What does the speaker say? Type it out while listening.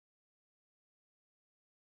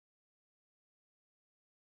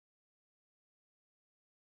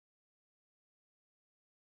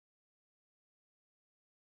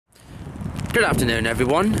Good afternoon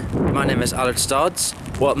everyone, my name is Alex Dodds.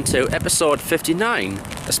 Welcome to episode 59,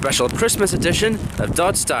 a special Christmas edition of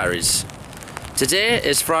Dodds Diaries. Today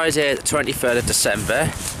is Friday the 23rd of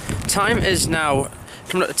December. Time is now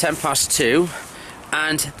coming up to 2:10,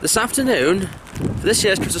 and this afternoon, for this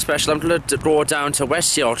year's Christmas special, I'm going to go down to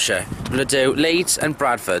West Yorkshire. I'm going to do Leeds and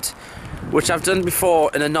Bradford, which I've done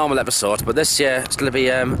before in a normal episode, but this year it's going to be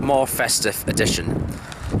a more festive edition.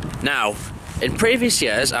 Now, in previous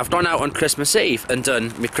years, I've gone out on Christmas Eve and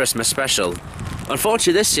done my Christmas special.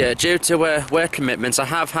 Unfortunately this year, due to work commitments, I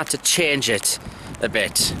have had to change it a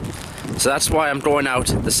bit. So that's why I'm going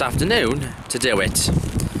out this afternoon to do it.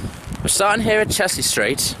 We're starting here at Chesley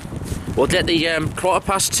Street. We'll get the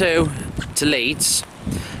 2:15 to Leeds.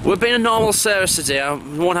 We're being a normal service today. I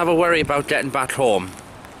won't have a worry about getting back home.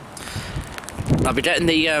 I'll be getting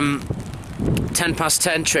the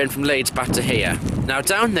 10:10 train from Leeds back to here. Now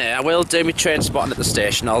down there, I will do my train spotting at the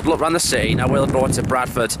station. I'll look around the city, and I will go to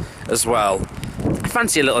Bradford as well. I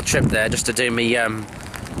fancy a little trip there just to do me,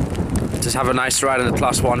 just have a nice ride on the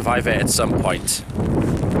Class 158 at some point.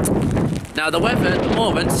 Now the weather at the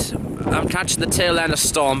moment, I'm catching the tail end of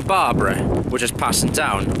Storm Barbra, which is passing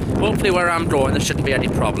down. Hopefully where I'm going there shouldn't be any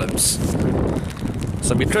problems.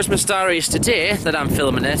 So my Christmas diaries today that I'm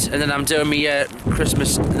filming it, and then I'm doing me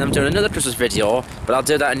Christmas, and I'm doing another Christmas video, but I'll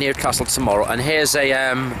do that in Newcastle tomorrow. And here's a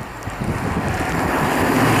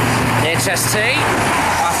HST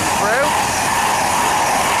passing through.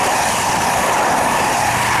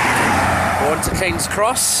 Going to King's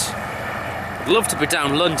Cross. I'd love to be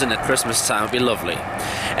down London at Christmas time, it'd be lovely.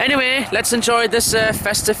 Anyway, let's enjoy this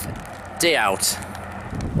festive day out.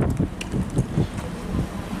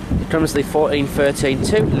 Comes the 14:13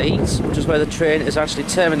 to Leeds, which is where the train is actually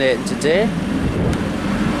terminating today.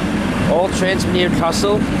 All trains from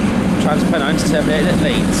Newcastle, transpennine terminating at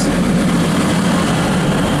Leeds.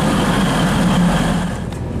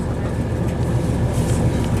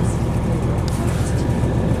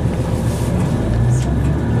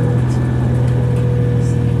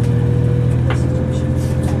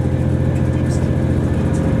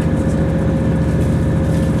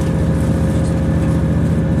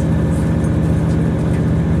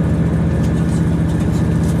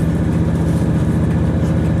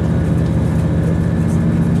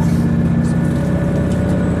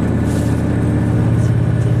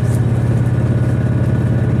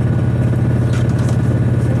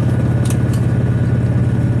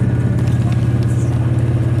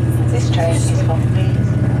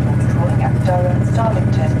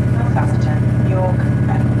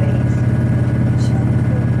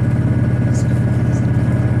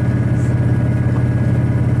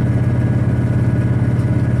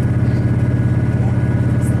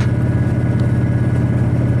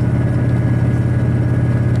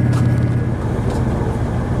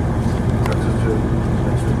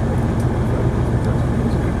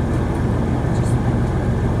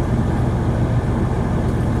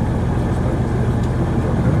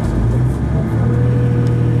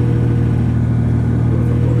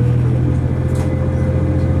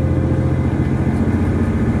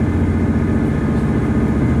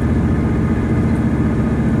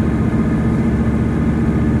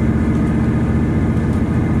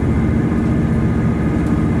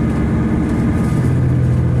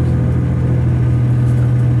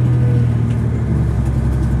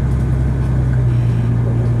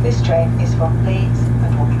 This train is from Leeds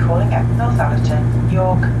and will be calling at Northallerton,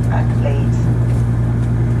 York and Leeds.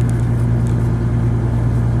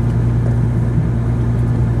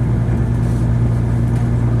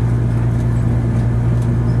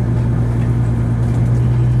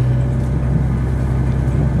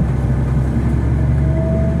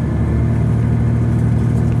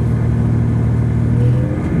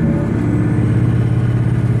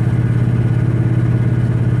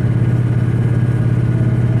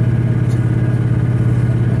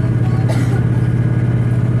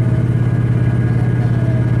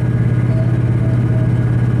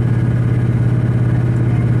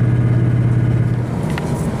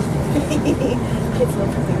 Kids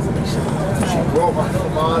love things that they shouldn't. Well, my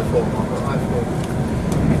iPhone.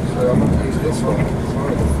 So I'm going to use this one.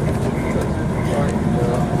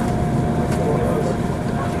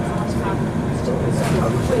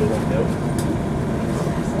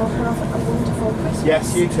 Well, have a wonderful Christmas. Yes,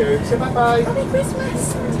 you too. Say bye-bye. Happy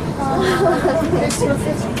Christmas.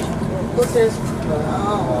 What's this?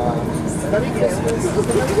 Merry Christmas.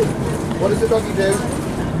 What does the doggy do?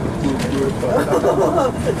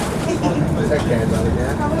 Take care, darling,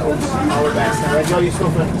 yeah? All the best. Enjoy your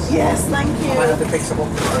stuff. Yes, thank you. I might have to pick some up.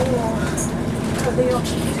 But the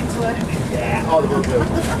Yorkshire music work. Yeah, all the will do.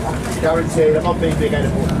 Guaranteed. I'm not being big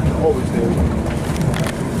anymore. I always do.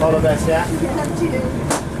 All the best, yeah? Yeah, do you?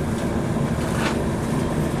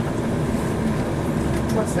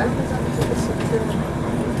 What's that?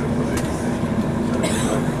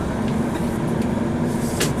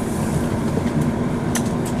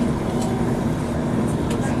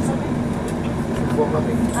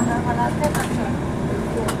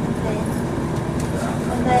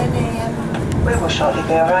 We will shortly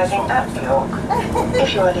be arriving at York.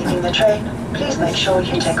 If you are leaving the train, please make sure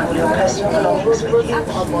you take all your personal belongings with you.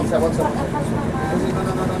 One sec. No.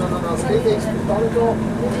 Speedy. Don't go.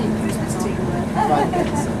 Right.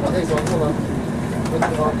 Okay, so hold on.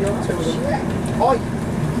 Two of them. Oi!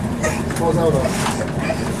 Pause over.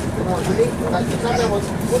 Come on, we need, like, it's not that much.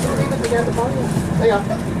 What do we need to get the phone? There you go.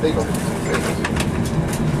 There you go.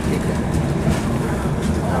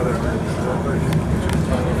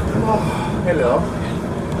 Oh, hello.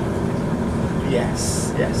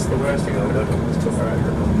 Yes, the worst thing I would have done was took her out of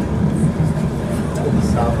the book.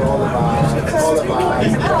 Stop all the bars.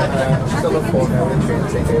 She's on the phone now with a train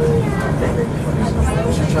ticket.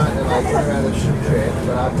 She's trying to like get around the train,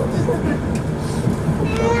 but I've got the book.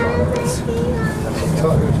 She's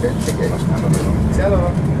talking to a train ticket. Tell her.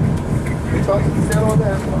 We talked to tell her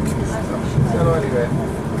there. Tell her anyway.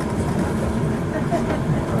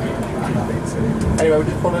 Anyway, we're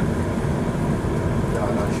just pulling. No,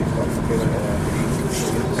 she's got to feel it.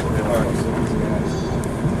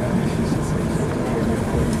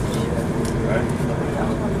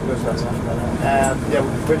 Yeah,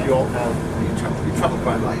 we're with York now. You travel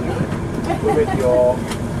quite light. We're with York.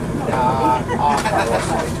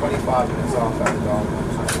 25 minutes off at the door.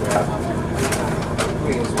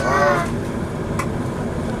 We as well.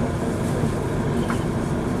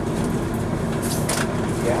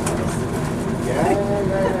 Yeah,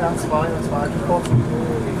 that's fine. Just put some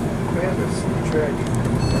quavers in the trade.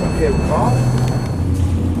 Okay, we're off.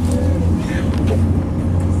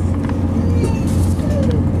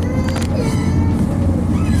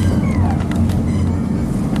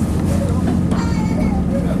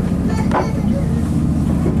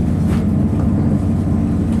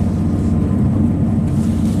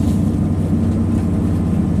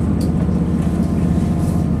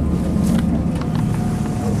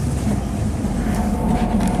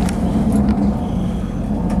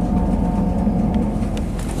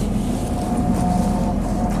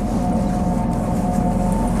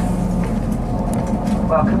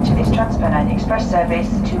 Welcome to this Transpennine Express service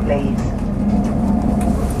to Leeds.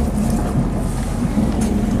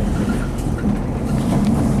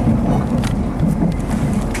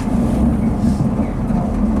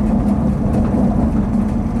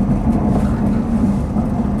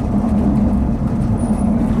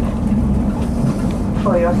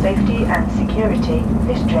 For your safety and security,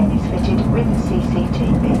 this train is fitted with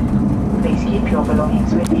CCTV. Please keep your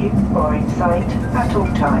belongings with you or in sight at all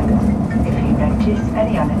times. If you notice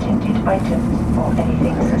any unattended items or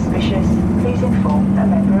anything suspicious, please inform a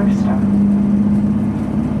member of staff.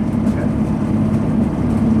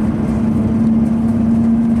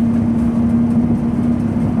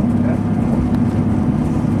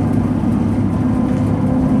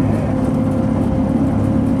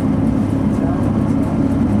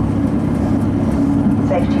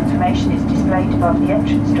 Safety information is displayed above the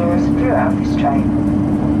entrance doors throughout this train.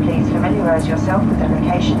 Please familiarise yourself with the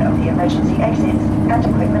location of the emergency exits and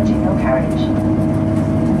equipment in your carriage.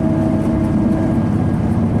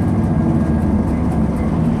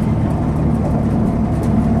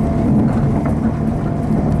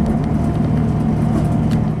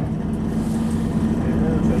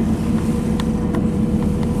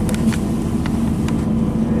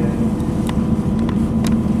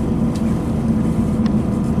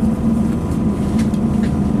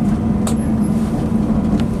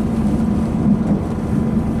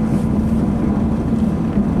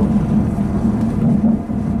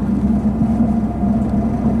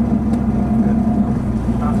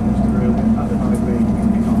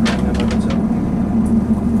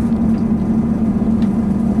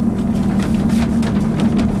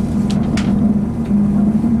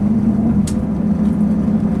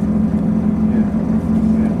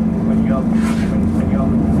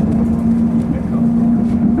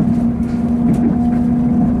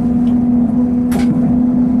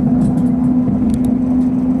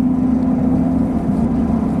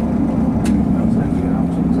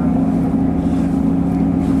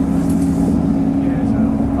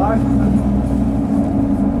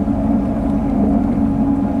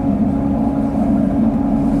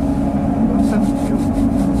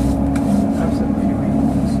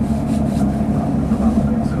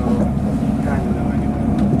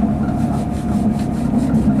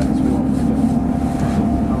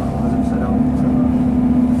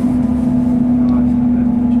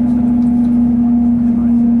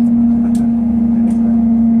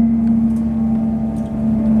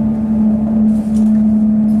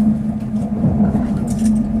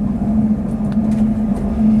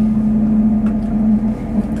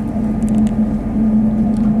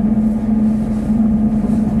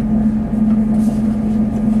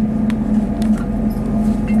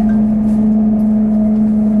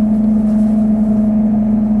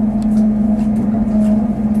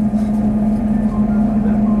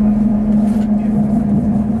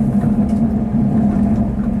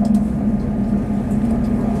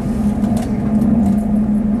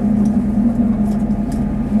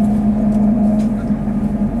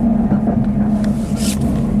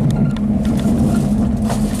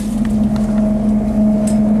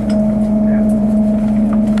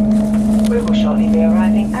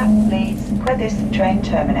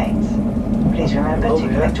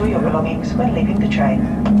 belongings when leaving the train.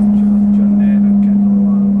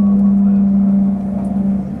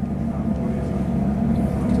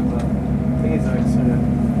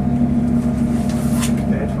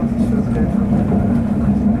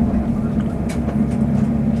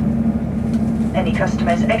 Any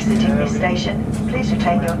customers exiting this station, please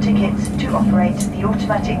retain your tickets to operate the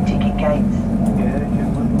automatic ticket gates.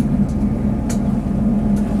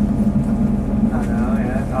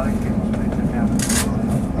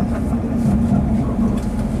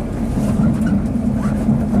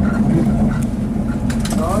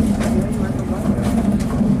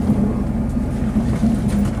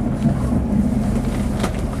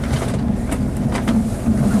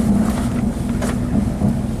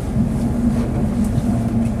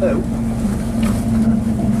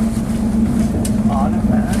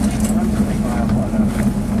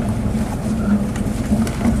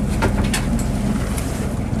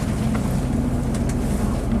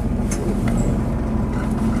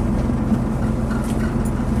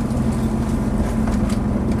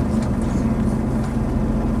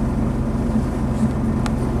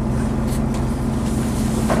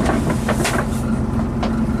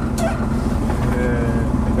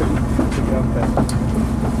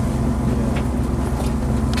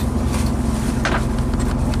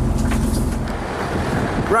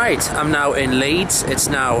 Right, I'm now in Leeds. It's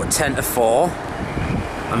now 10 to 4.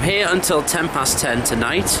 I'm here until 10 past 10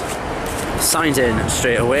 tonight. Signed in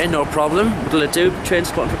straight away, no problem. What'll it do? Train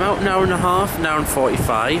spotting for about an hour and a half, an hour and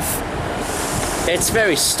 45. It's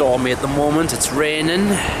very stormy at the moment. It's raining.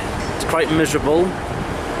 It's quite miserable.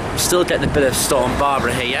 Still getting a bit of storm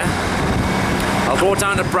Barbra here. I'll go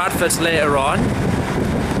down to Bradford later on.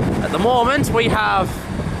 At the moment we have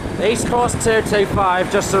the East Coast 225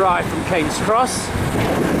 just arrived from King's Cross.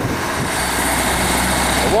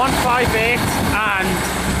 158 and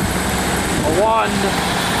a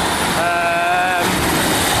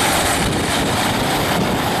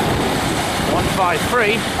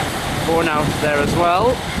 153 going out there as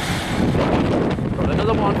well. Got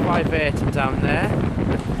another 158 down there.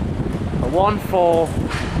 A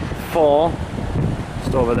 144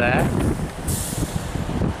 just over there.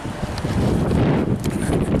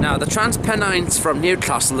 Now the Transpennines from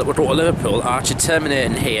Newcastle that would go to Liverpool are actually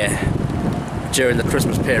terminating here during the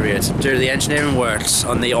Christmas period, due to the engineering works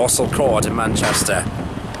on the Orsal Court in Manchester.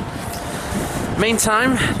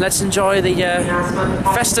 Meantime, let's enjoy the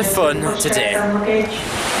festive fun today. I've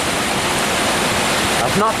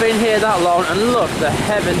not been here that long, and look, the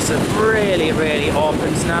heavens have really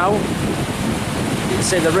opened now. You can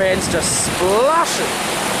see the rain's just splashing,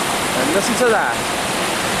 and listen to that.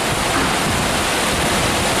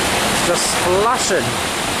 It's just splashing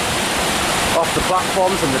off the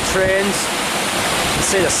platforms and the trains. You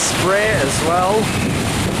can see the spray as well.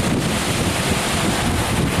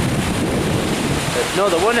 No,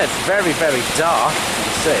 the one that's very dark, you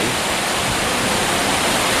can see.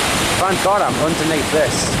 Thank God I'm underneath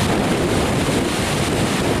this.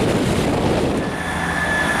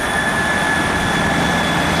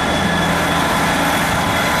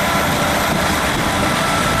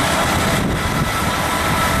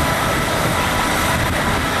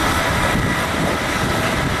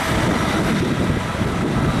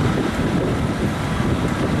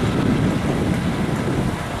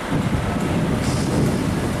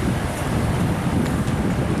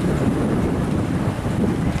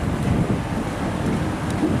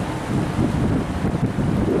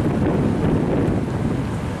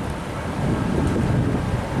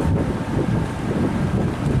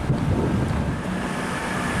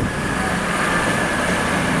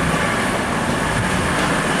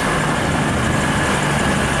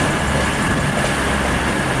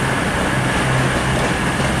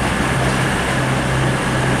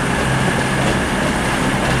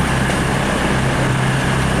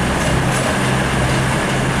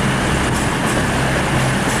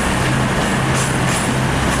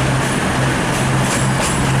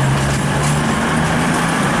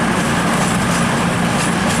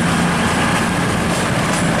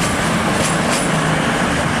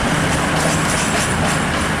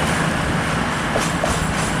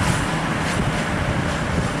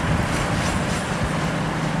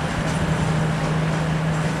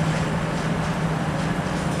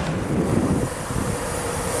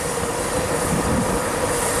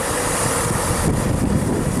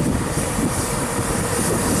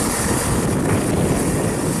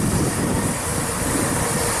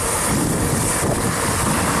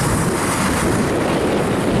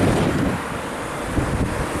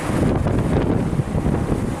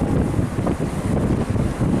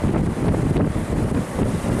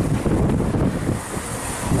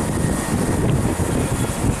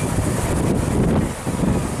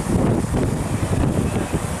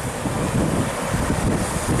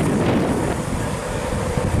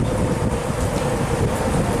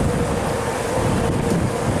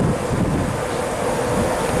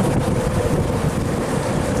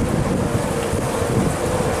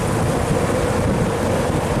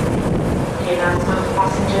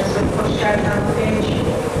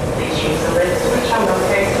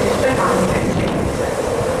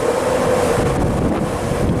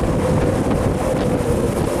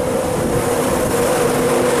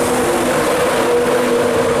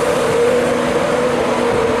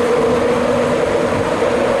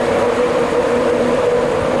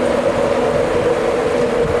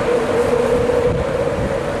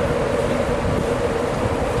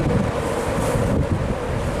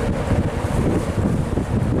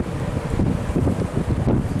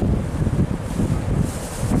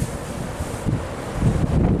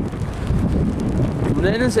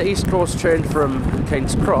 is the East Coast train from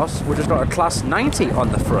King's Cross, which has got a class 90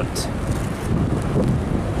 on the front.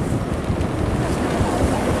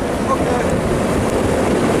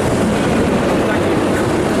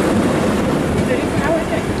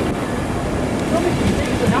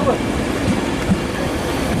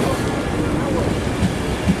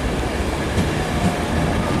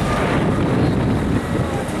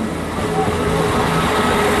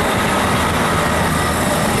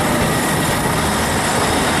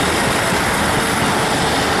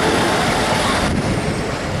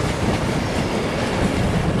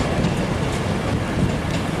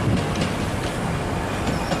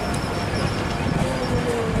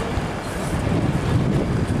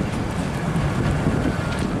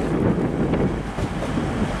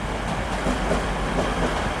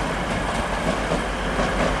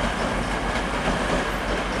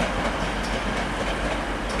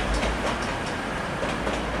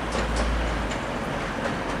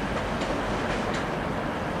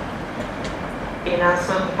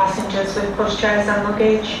 Announcement for passengers with pushchairs and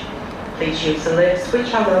luggage. Please use the lifts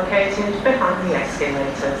which are located behind the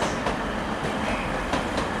escalators.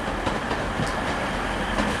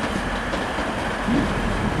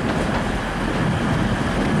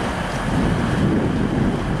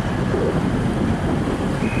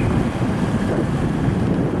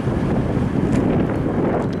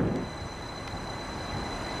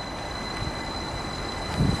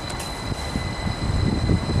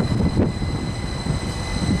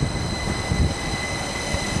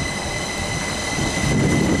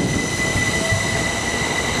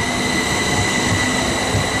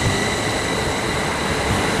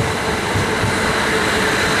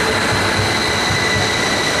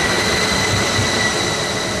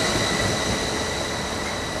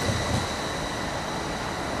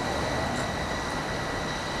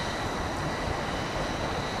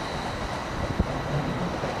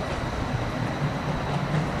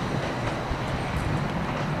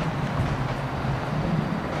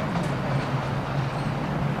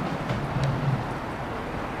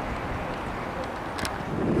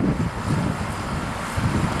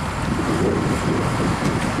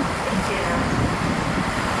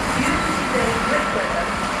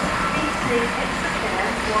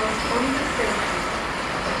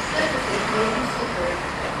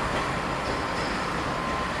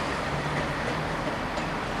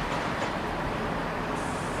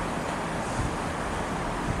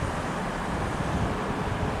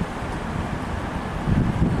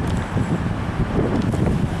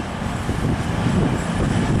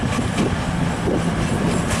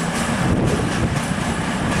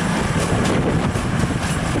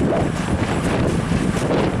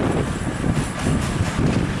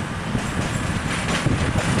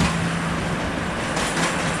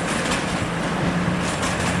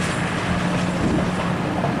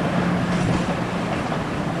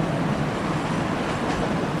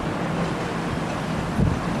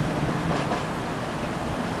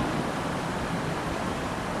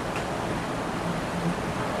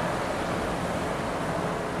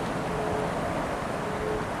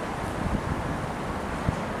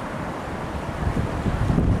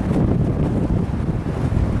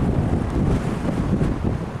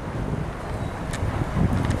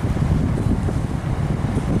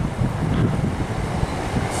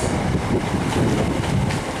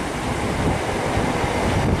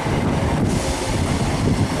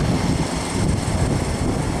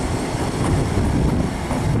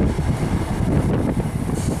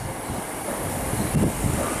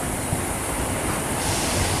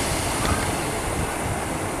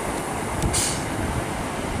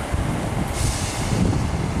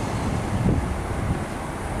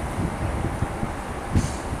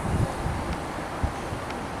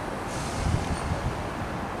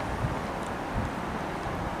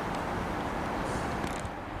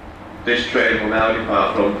 This train will now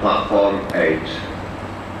depart from platform 8.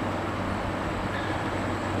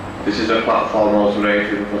 This is a platform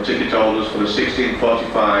alteration for ticket holders for the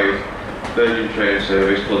 1645 Virgin train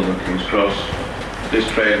service London King's Cross. This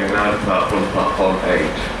train will now depart from platform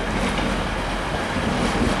 8.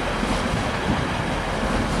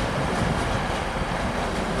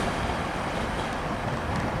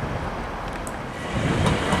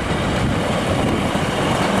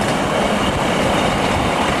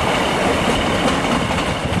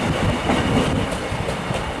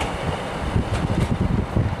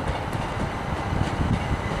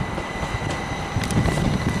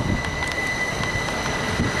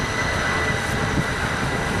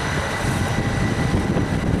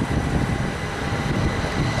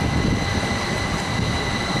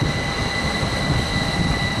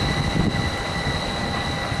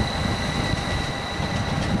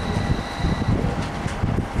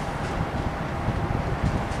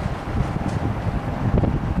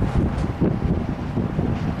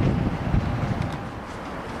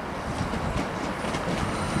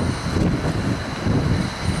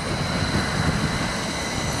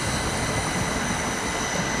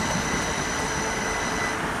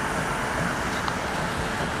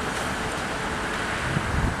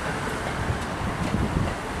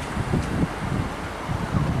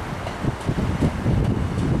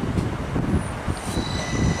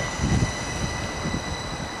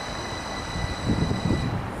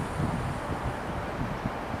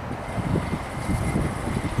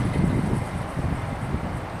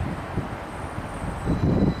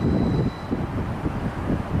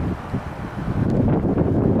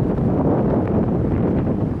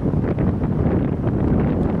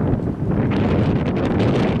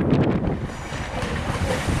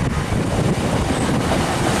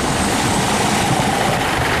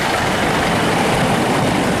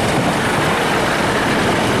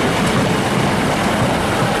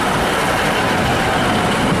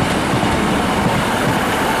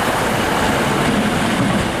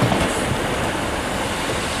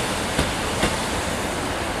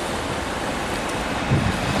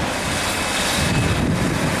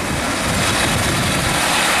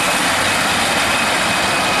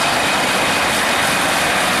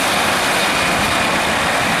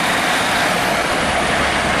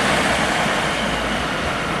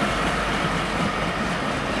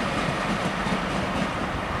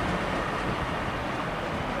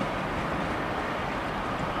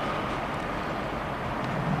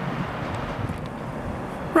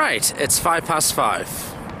 Right, it's 5:05.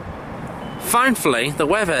 Thankfully, the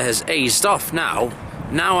weather has eased off now.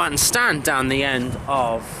 Now I can stand down the end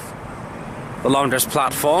of the longest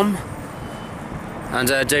platform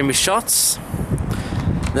and do my shots.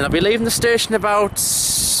 Then I'll be leaving the station about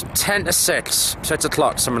 10 to 6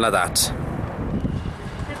 o'clock, something like that.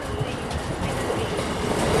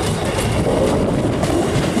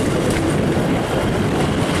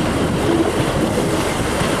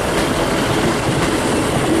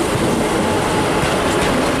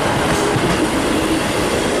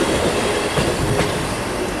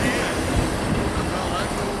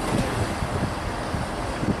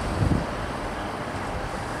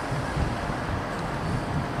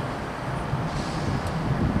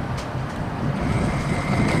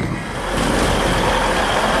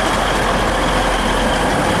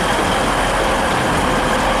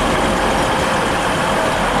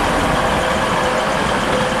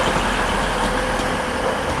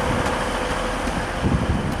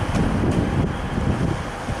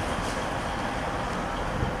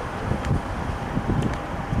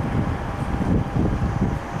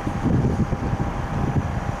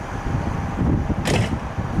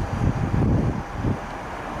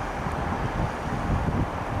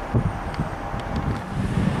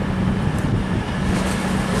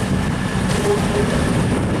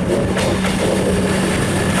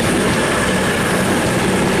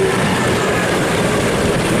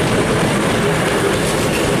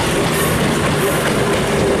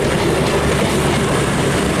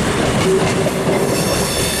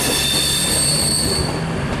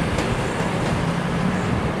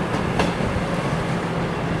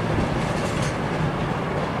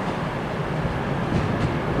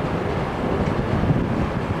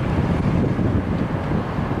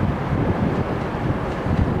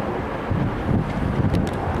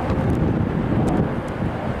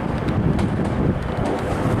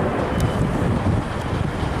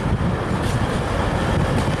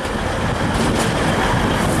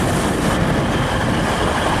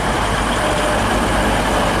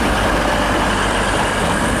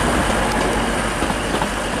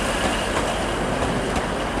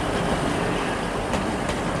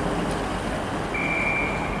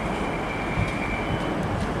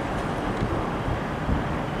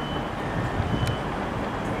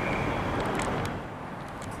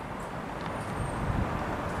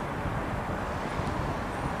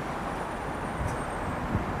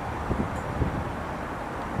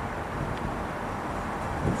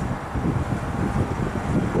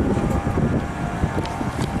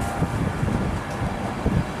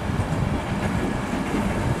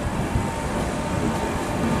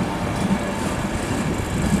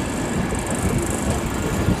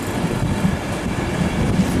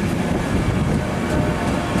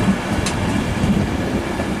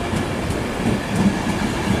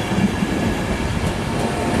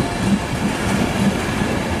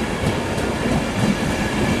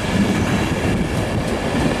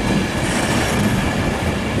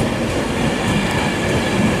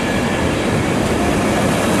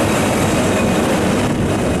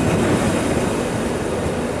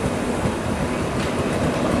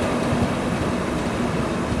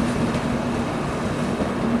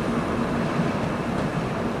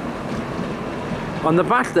 On the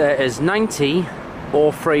back there is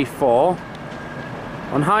 90034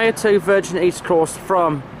 on hire to Virgin East Coast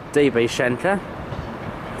from DB Schenker.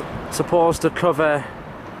 Supposed to cover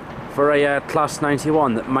for a Class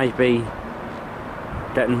 91 that might be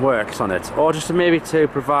getting works on it, or just maybe to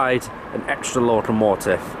provide an extra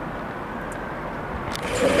locomotive.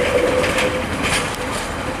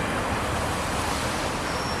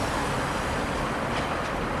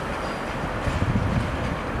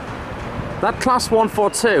 That Class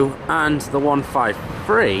 142 and the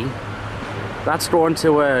 153, that's going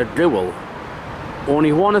to a dual.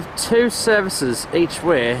 Only one of two services each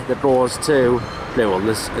way that goes to dual.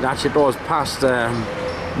 It actually goes past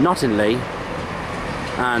Nottingley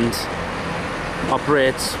and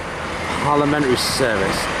operates parliamentary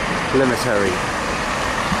service, parliamentary.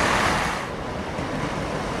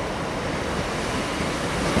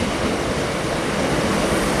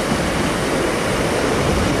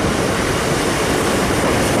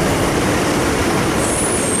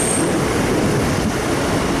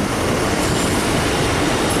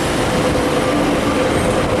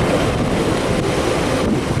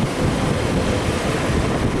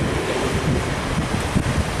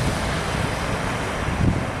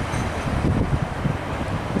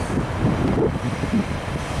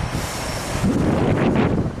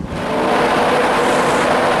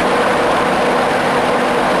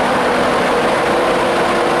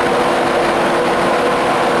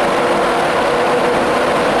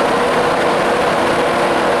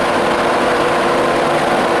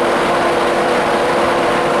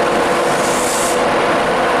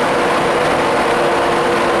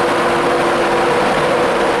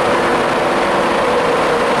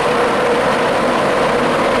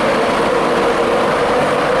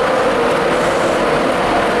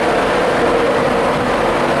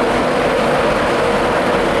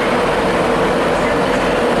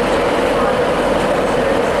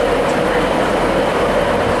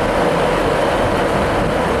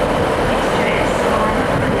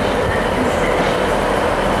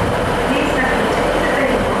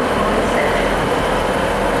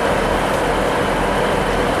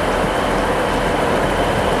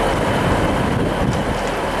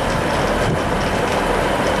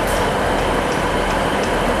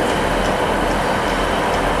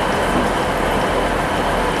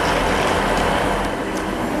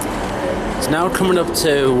 It's now coming up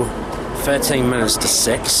to 13 minutes to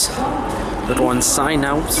 6. We'll go and sign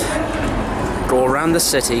out, go around the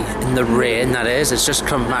city in the rain, that is, it's just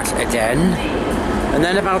come back again. And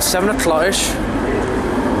then about 7 o'clock-ish,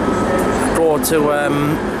 go to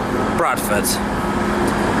Bradford.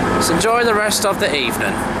 So enjoy the rest of the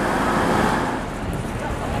evening.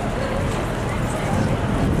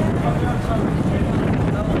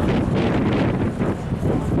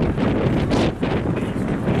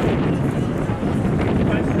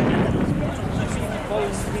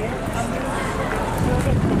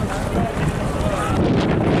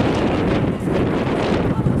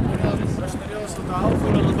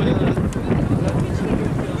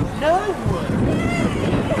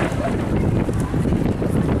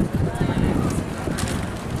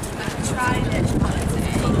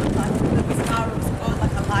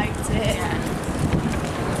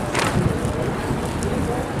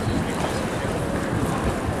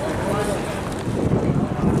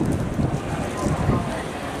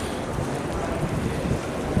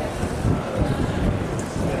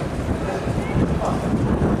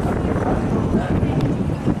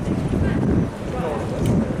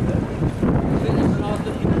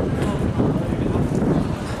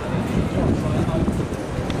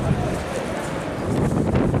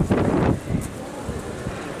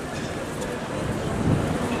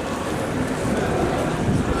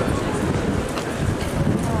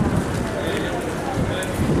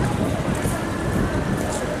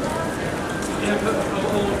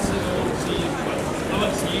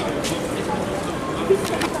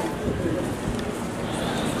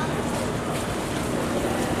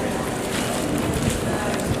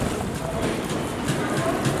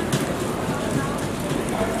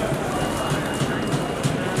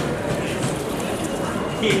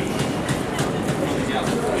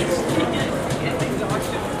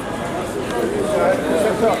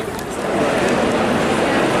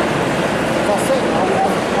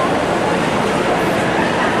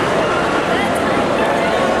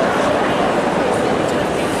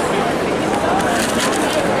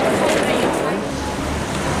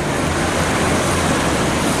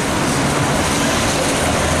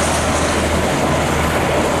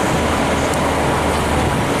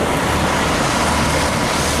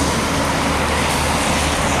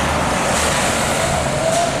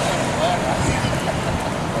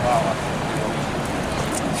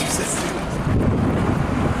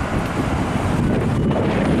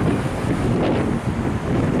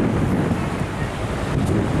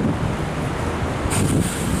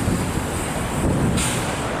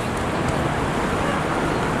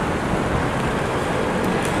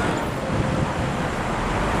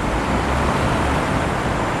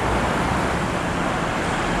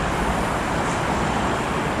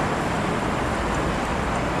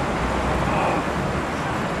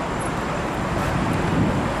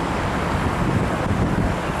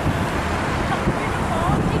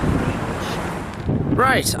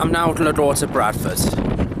 Right, I'm now going to go to Bradford,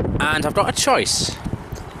 and I've got a choice.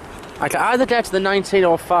 I can either get to the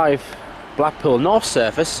 1905 Blackpool North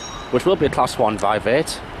service, which will be a Class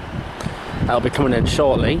 158, that'll be coming in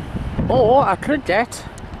shortly, or I could get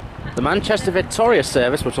the Manchester Victoria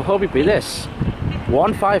service, which will probably be this,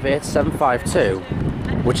 158752,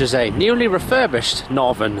 which is a newly refurbished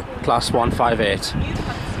Northern Class 158.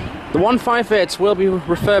 The 158s will be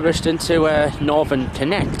refurbished into Northern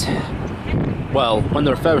Connect. Well, when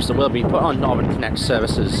they're refurbished, they will be put on Northern Connect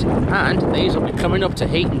services, and these will be coming up to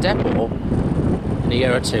Heaton Depot in a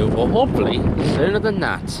year or two, or hopefully sooner than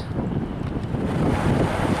that.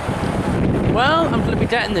 Well, I'm going to be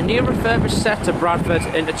getting the new refurbished set to Bradford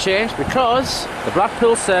Interchange, because the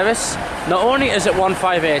Blackpool service, not only is it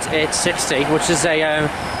 158860, which is a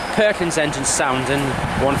Perkins engine sounding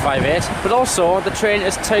 158, but also the train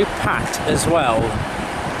is too packed as well.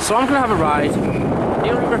 So I'm going to have a ride,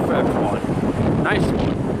 newly refurbished one. Nice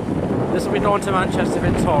one. This will be going to Manchester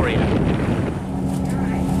Victoria.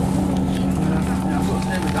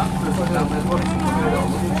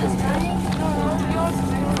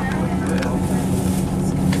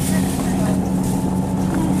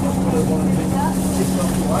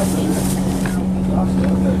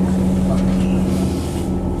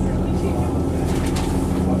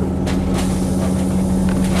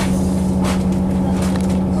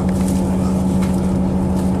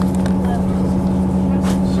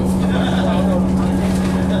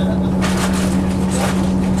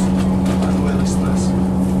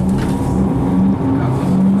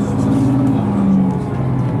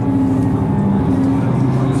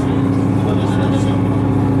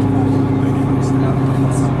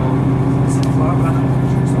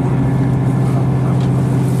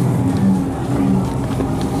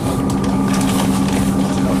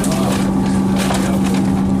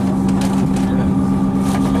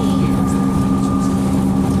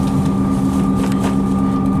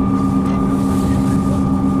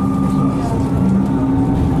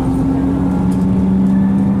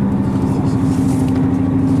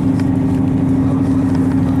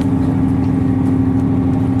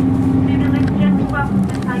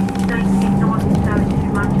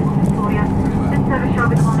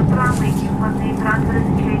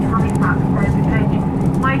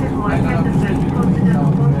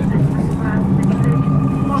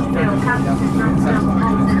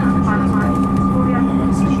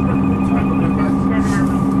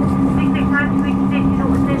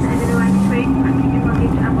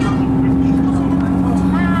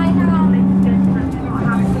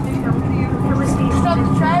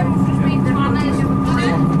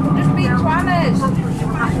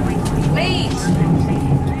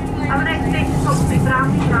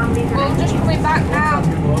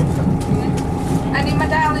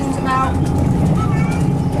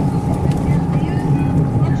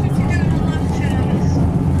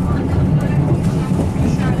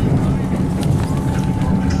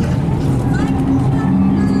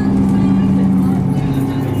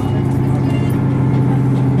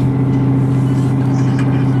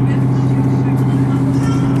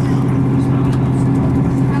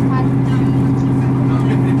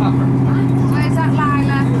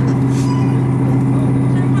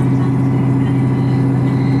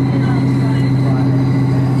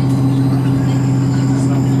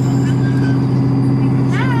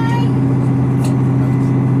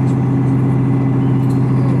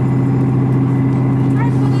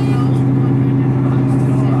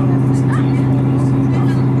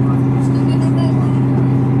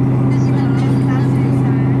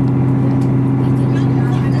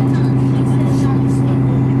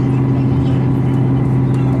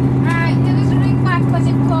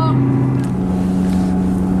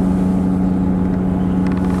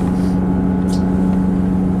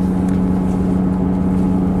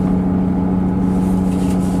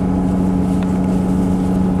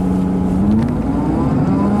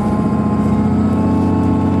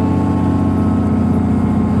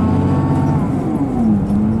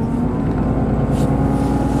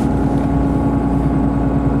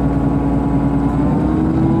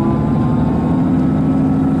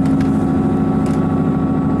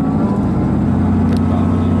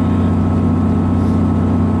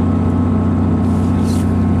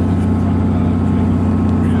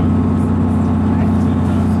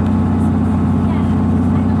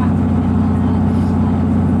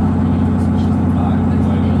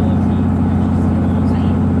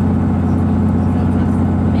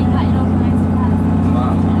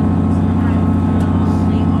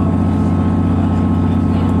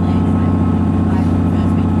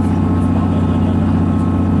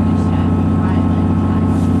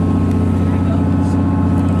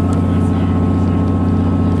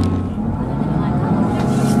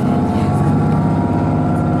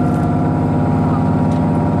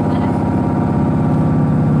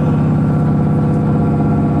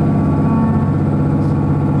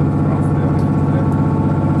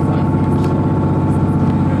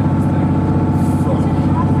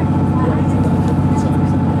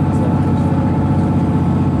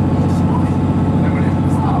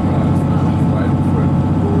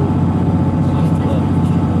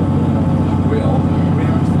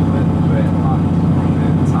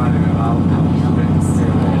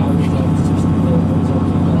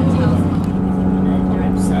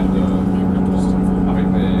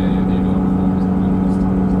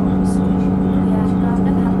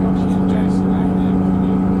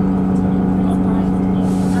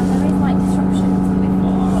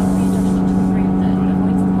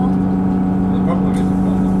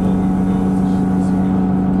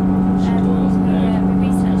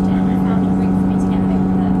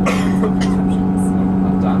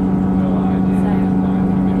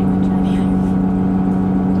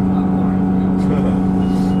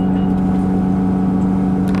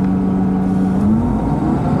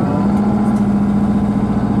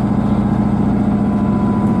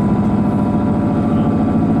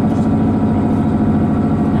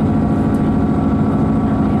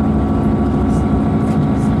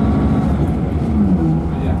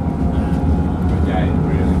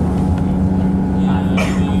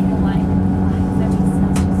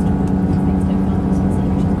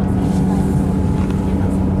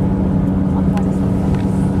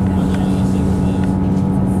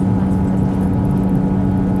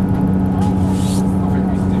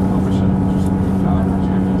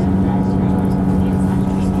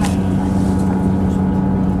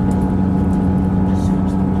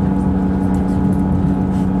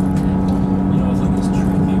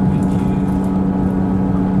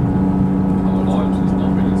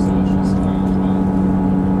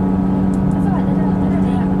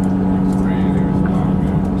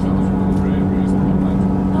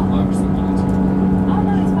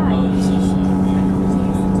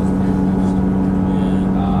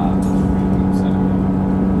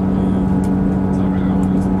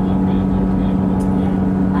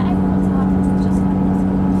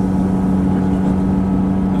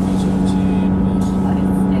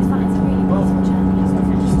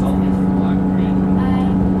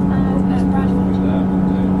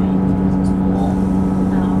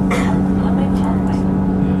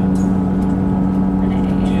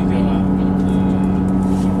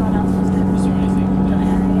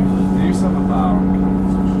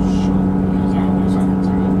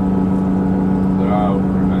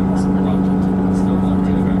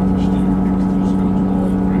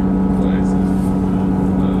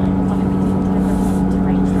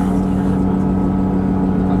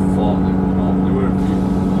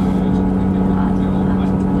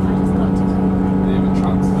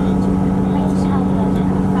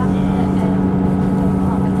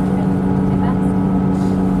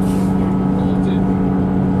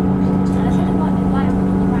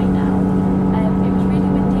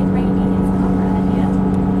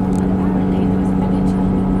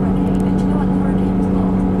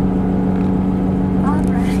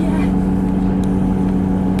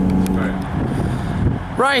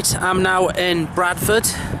 Right, I'm now in Bradford.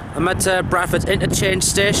 I'm at Bradford Interchange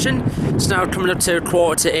station. It's now coming up to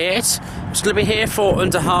 7:45. I'm just going to be here for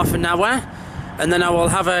under half an hour, and then I will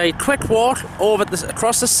have a quick walk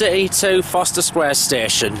across the city to Forster Square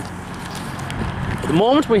station. At the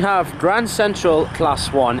moment we have Grand Central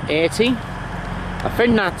Class 180. I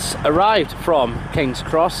think that's arrived from King's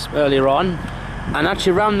Cross earlier on, and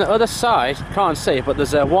actually around the other side, can't see, but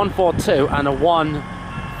there's a 142 and a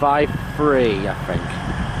 153, I think.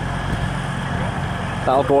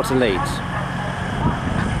 That'll go to Leeds.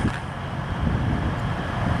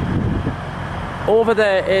 Over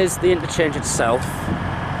there is the interchange itself.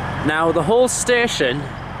 Now the whole station,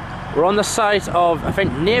 we're on the site of, I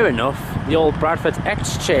think near enough, the old Bradford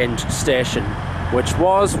Exchange station, which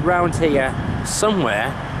was round here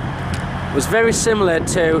somewhere. It was very similar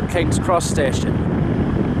to King's Cross station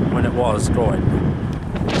when it was going.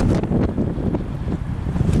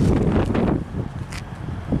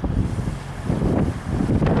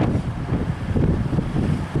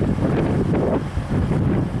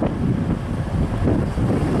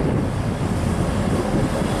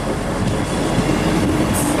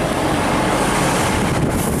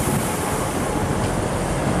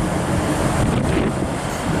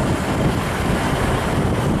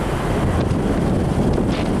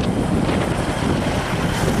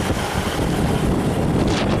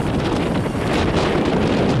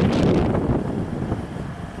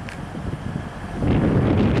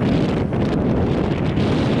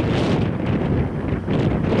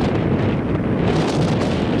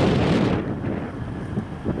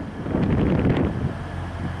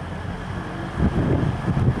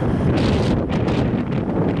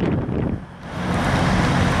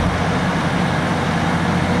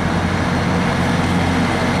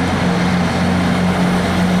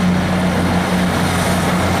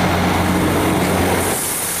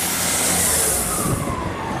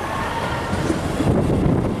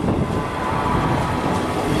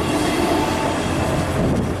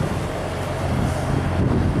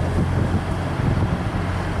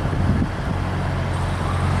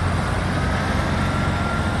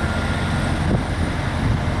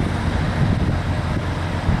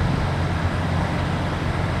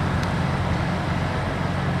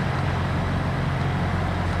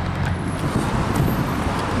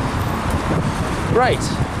 Right,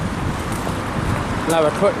 now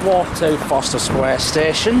a quick walk to Forster Square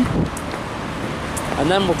station,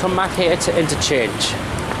 and then we'll come back here to Interchange.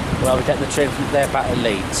 We'll be getting the train from there back to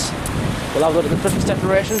Leeds. We'll have a look at the Christmas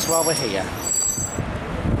decorations while we're here.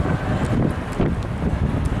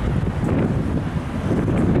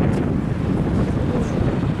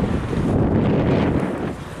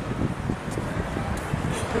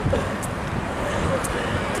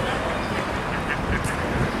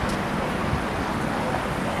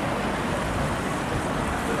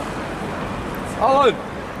 Alan!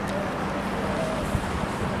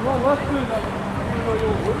 Well, let's do that.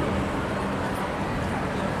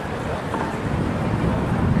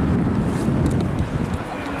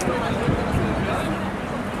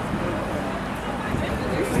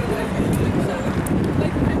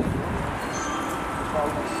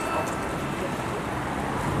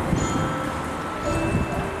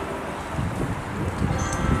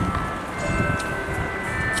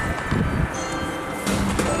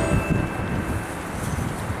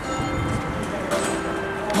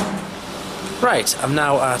 Right, I'm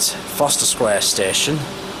now at Forster Square station,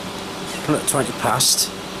 coming at 20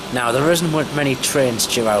 past. Now there isn't many trains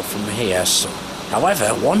due out from here, so,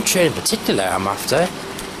 however, one train in particular I'm after,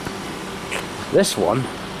 this one,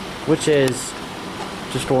 which is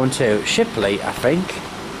just going to Shipley, I think,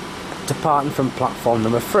 departing from platform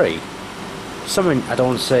number 3. Something I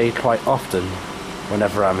don't see quite often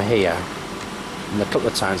whenever I'm here, and the couple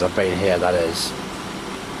of times I've been here, that is.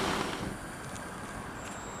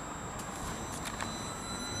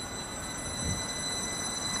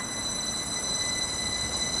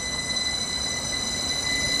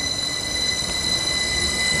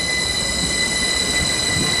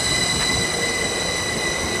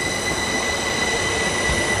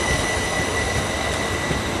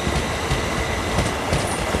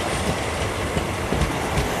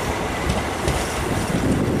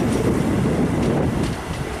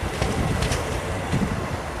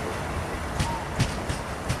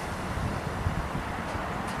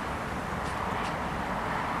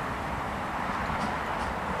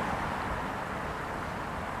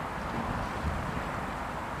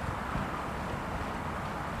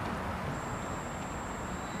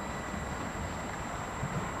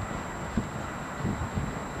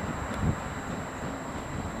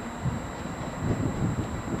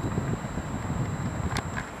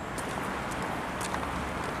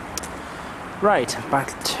 Right,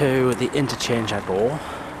 back to the interchange I go.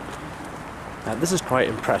 Now this is quite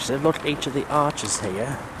impressive. Look, each of the arches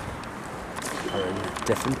here are in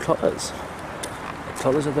different colours. The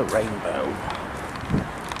colours of the rainbow.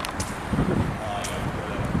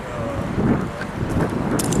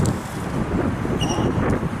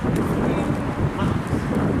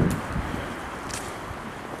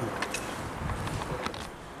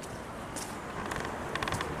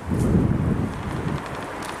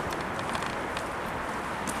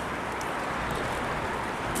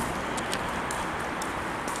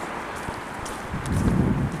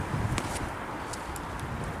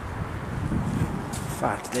 In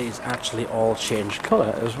fact, these actually all change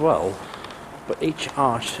colour as well, but each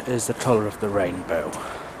arch is the colour of the rainbow.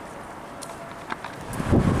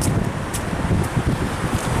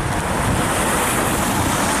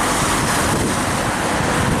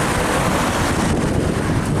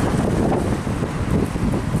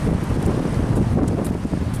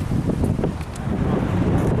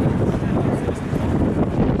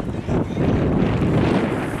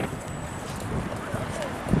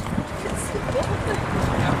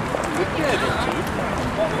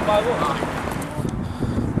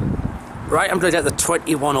 Right, I'm going to get the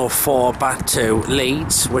 2104 back to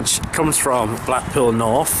Leeds, which comes from Blackpool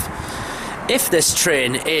North. If this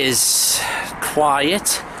train is quiet,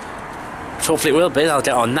 which hopefully it will be, I'll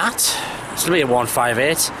get on that. It's going to be a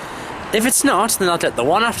 158. If it's not, then I'll get the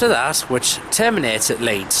one after that, which terminates at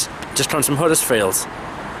Leeds. Just comes from Huddersfield.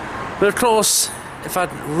 But of course, if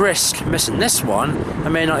I'd risk missing this one, I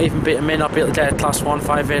may not be able to get a class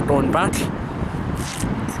 158 going back.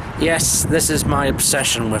 Yes, this is my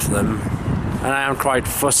obsession with them, and I am quite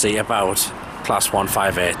fussy about class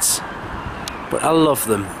 158s, but I love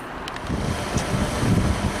them.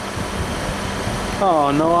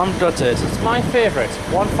 Oh no, I'm gutted. It's my favourite,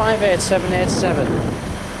 158787.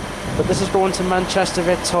 But this is going to Manchester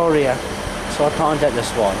Victoria, so I can't get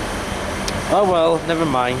this one. Oh well, never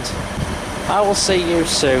mind. I will see you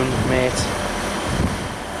soon, mate.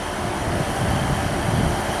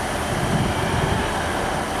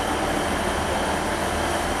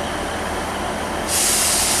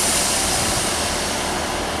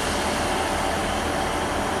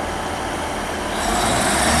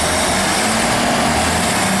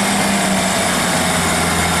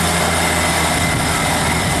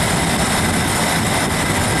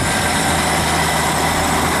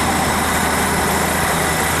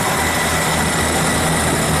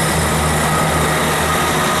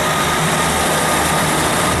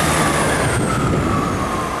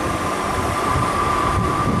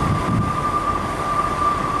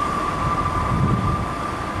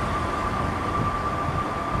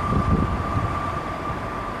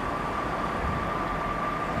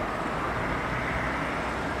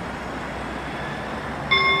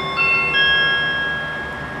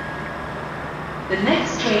 The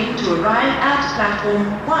next train to arrive at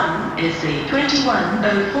platform 1 is the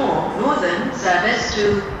 2104 Northern service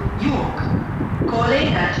to York,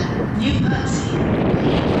 calling at New Mersey,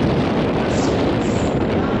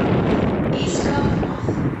 East Cardiff,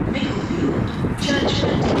 Micklefield,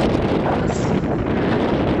 Churchland,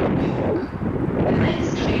 York. The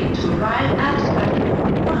next train to arrive at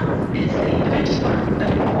platform 1 is the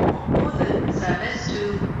 2104 Northern service to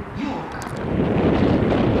York.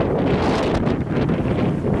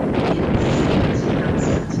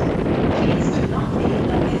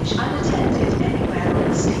 Unattended anywhere on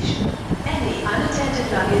the station. Any unattended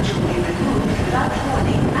luggage will be removed without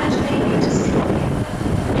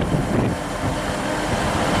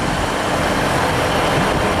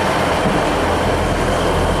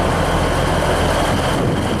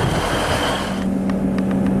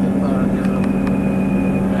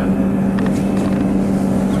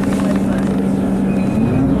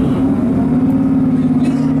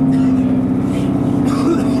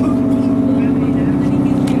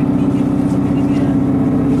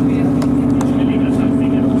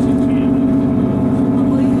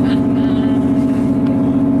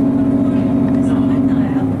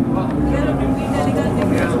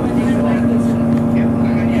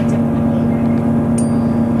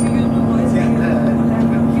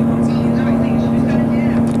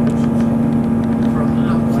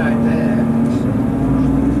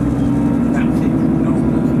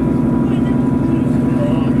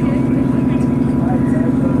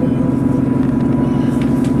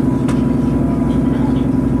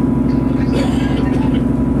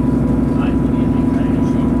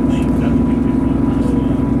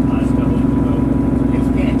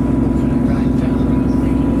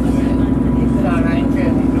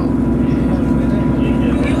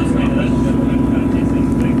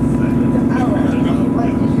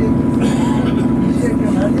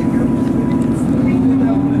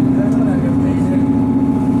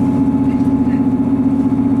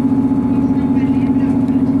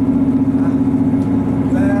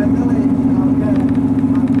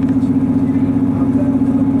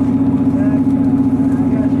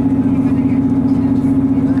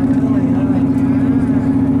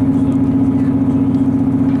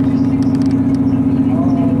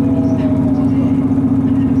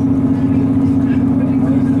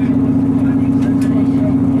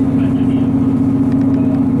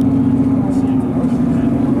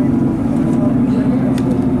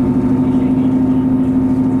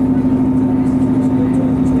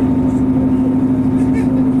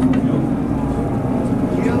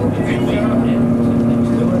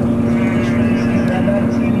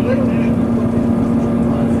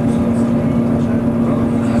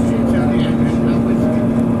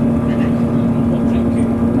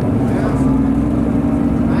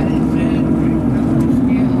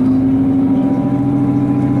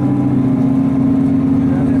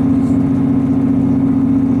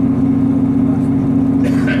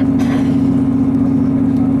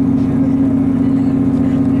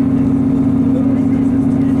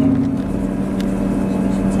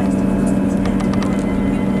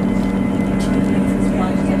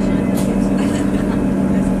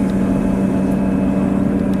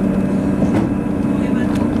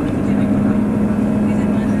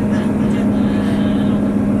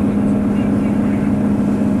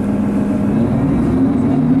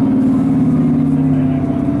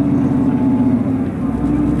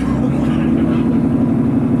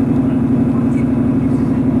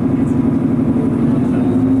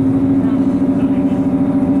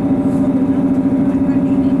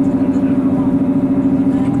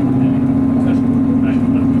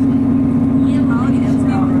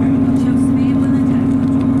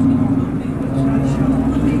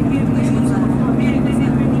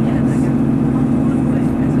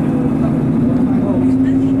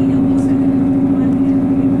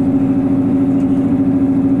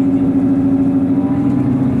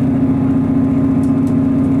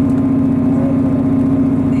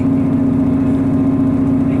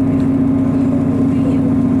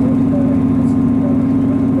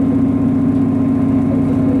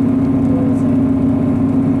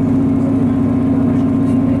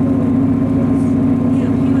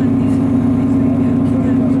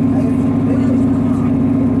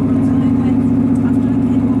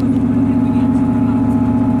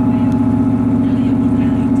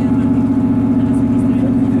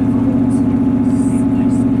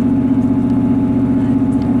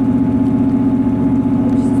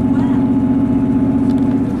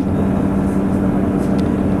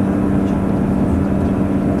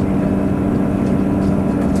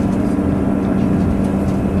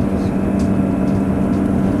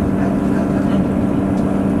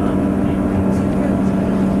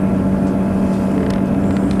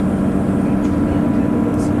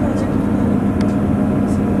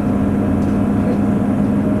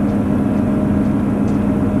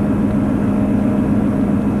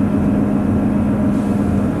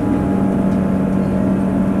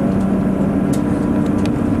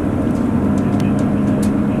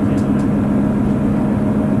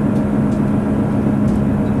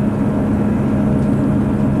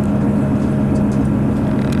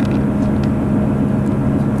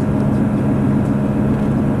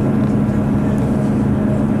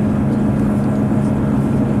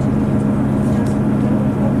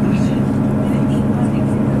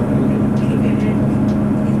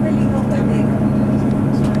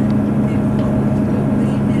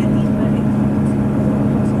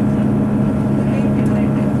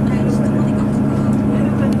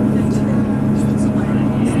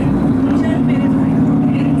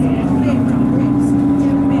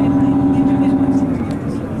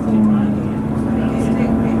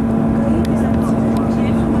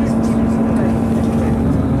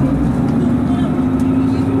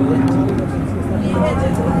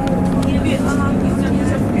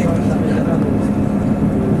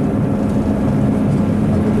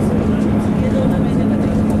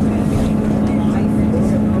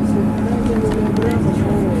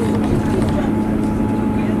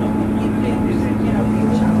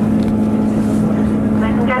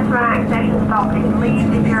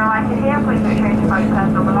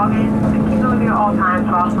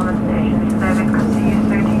pass on the station. This service continues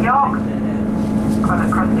through to York.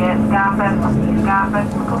 Contact Crossgate, Scarford, East Scarford,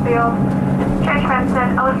 Micklefield, Church Fenton,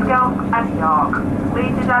 Elliscombe and York.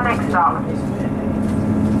 Leeds is our next stop.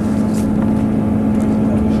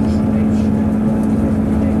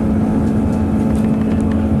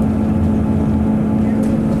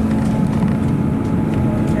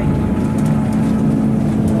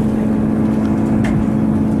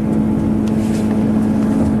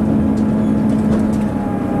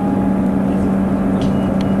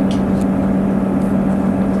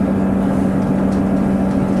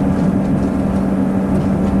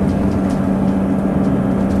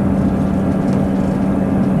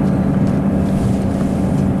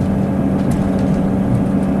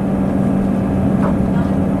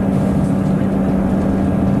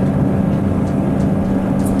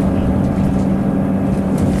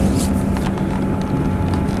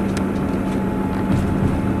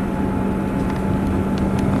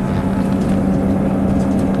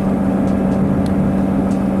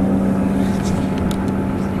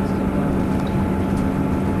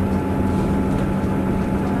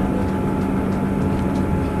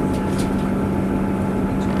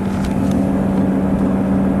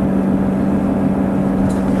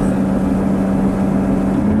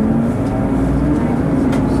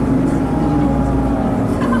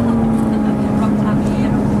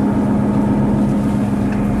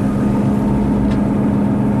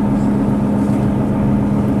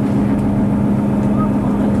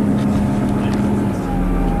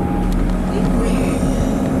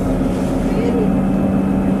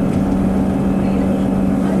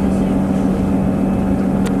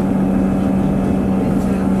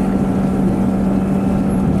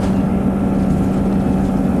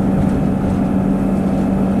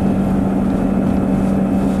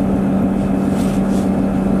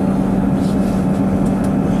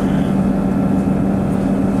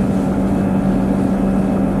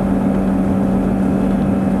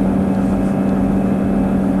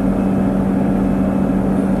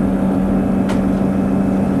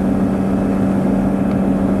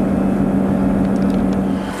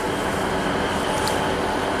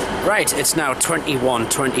 Right, it's now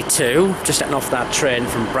 21:22, just getting off that train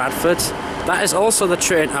from Bradford. That is also the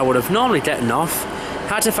train I would have normally gotten off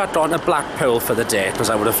had if I'd gone to Blackpool for the day, because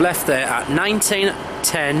I would have left there at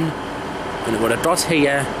 19:10 and it would have got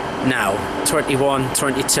here now,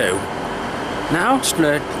 21:22. Now, just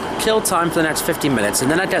going to kill time for the next 50 minutes and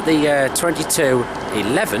then I get the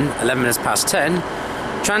 22:11, 11 minutes past 10,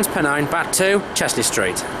 Transpennine back to Chesney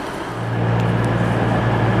Street.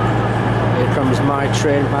 Comes my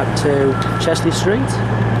train back to Chesney Street,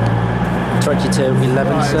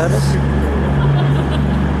 22:11 service.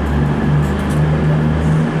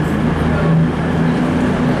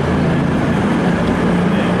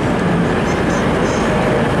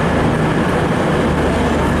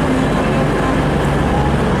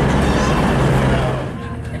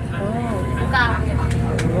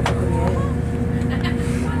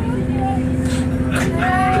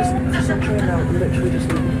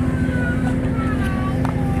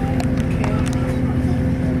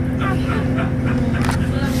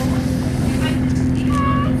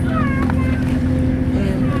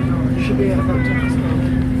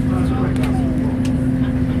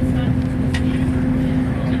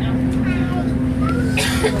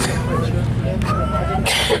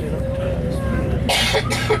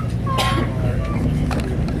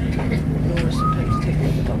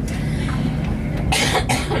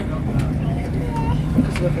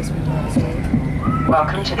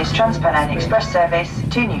 Welcome to this Transpennine Express service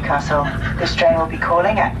to Newcastle. This train will be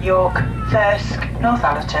calling at York, Thirsk,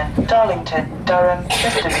 Northallerton, Darlington, Durham,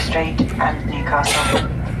 Westerby Street and Newcastle.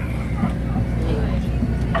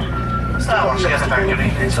 So once again, a very good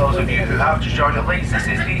evening to those of you who have just joined the Leeds. This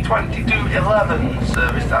is the 22:11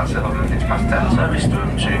 service, that's 11 minutes past 10 service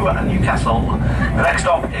through to Newcastle. The next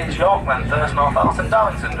stop is York, then Thirsk, Northallerton,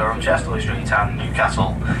 Darlington, Durham, Chesterley Street and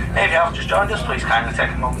Newcastle. If you have just joined us, please kindly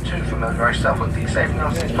take a moment to familiarise yourself with the safety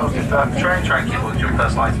notices posted throughout the train. Try and keep all your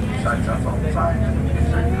personal items inside at all times.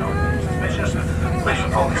 Please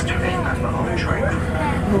report this to a member of the train crew.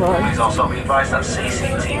 Please also be advised that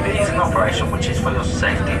CCTV is in operation, which is for your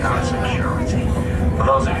safety and security. For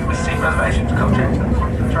those of you with seat reservations, coach entry at the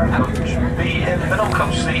front of the train, coach should be in the middle,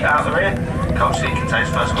 coach seat out the rear. Coach seat contains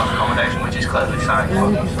first class accommodation, which is clearly signed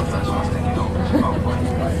for use of first class ticket holders.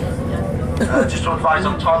 Just to advise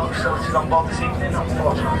on toilet facilities on board this evening,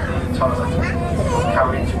 unfortunately the toilet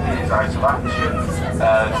carried is out of action.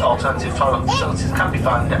 Alternative toilet facilities can be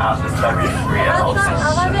found at the very rear of this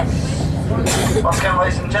service. Once again,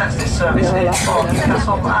 ladies and gents, this service is for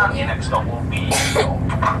Newcastle and your next stop will be York.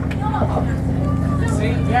 See,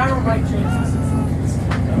 we are on right trains.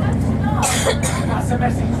 That's the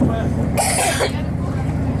message for...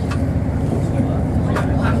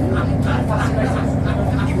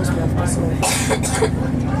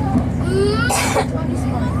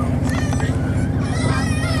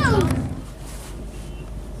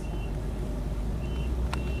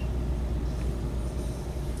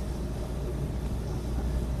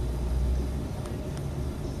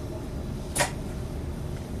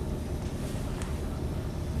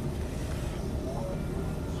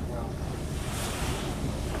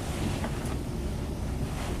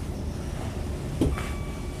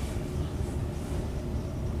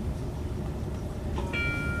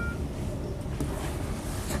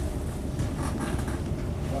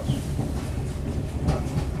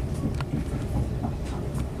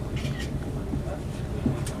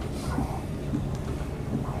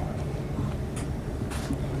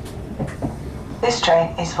 This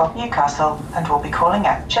train is for Newcastle and will be calling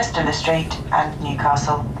at Chester Street and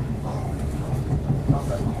Newcastle.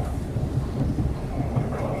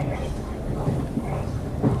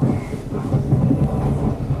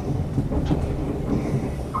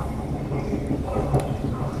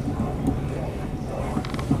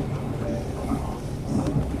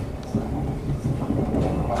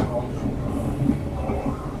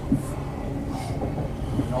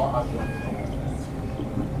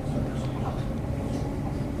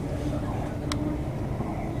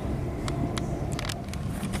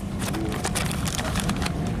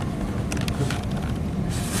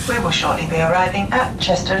 We will shortly be arriving at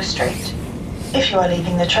Chester Street. If you are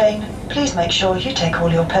leaving the train, please make sure you take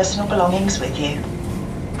all your personal belongings with you.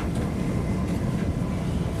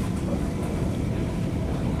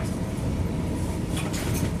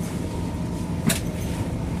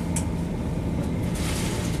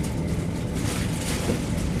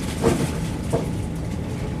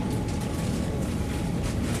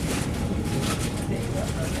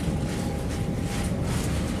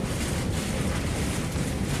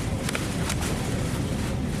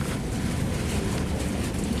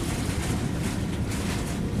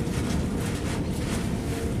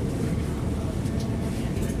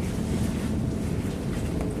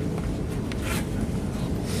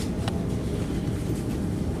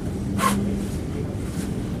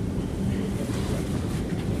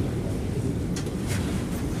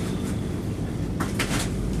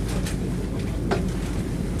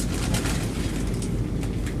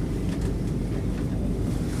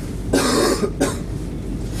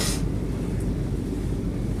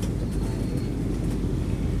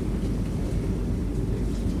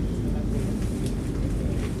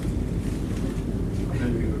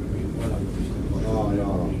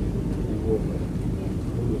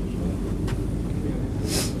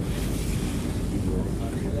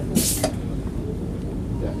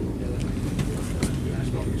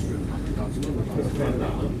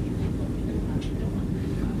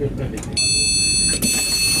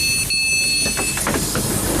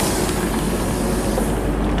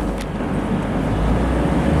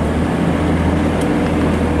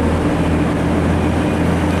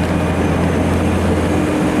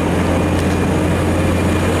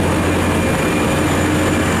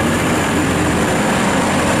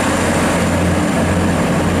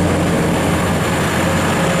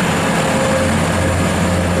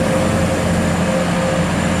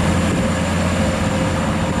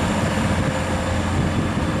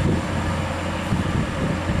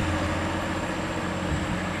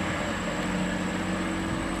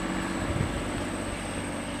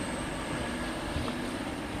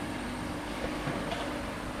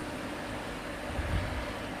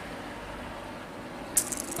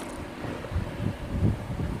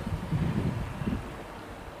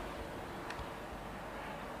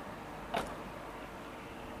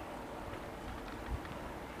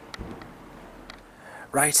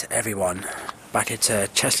 Right, everyone, back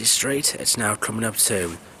at Chesley Street. It's now coming up to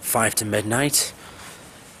 5 to midnight.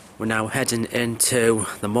 We're now heading into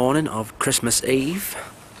the morning of Christmas Eve.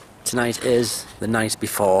 Tonight is the night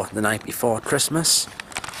before Christmas.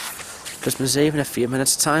 Christmas Eve in a few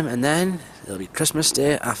minutes' time, and then it'll be Christmas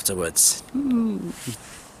Day afterwards. We'll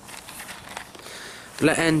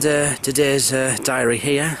end today's diary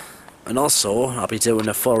here. And also, I'll be doing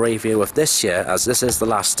a full review of this year, as this is the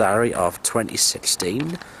last diary of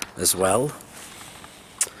 2016 as well.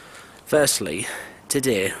 Firstly,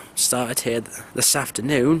 today, started here this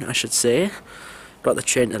afternoon, I should say. Got the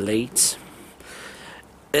train to Leeds.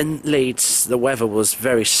 In Leeds, the weather was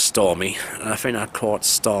very stormy, and I think I caught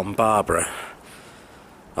Storm Barbra.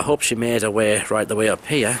 I hope she made her way right the way up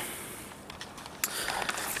here.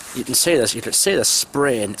 You can see this, you can see the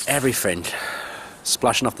spray and everything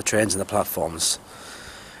splashing off the trains and the platforms.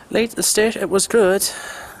 Leeds, the station, it was good.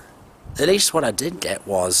 At least what I did get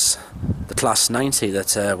was the Class 90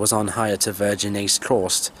 that was on hire to Virgin East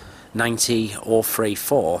Coast,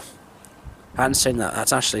 90034. I hadn't seen that.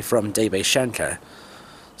 That's actually from DB Schenker,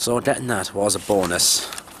 so getting that was a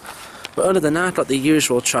bonus. But other than that, got the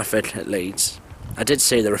usual traffic at Leeds. I did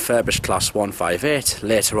see the refurbished Class 158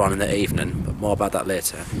 later on in the evening, but more about that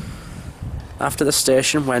later. After the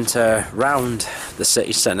station, went round the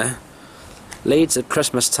city centre. Leeds at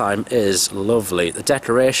Christmas time is lovely. The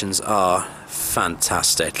decorations are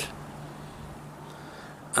fantastic.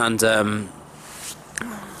 And in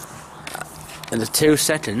the 2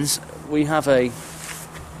 seconds, we have a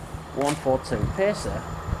 142 pacer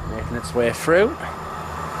making its way through.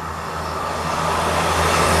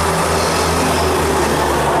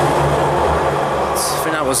 I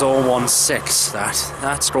think that was all 16.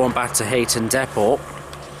 That's going back to Heaton Depot,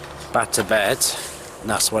 back to bed. And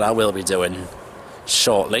that's what I will be doing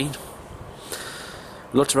shortly.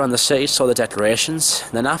 Looked around the city, saw the decorations,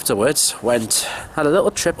 then afterwards had a little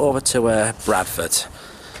trip over to Bradford.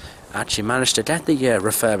 Actually managed to get the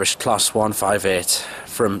refurbished Class 158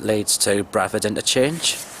 from Leeds to Bradford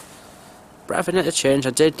Interchange. Bradford Interchange, I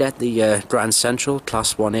did get the Grand Central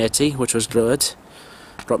Class 180, which was good.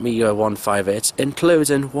 Got me 158,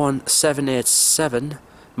 including 1787,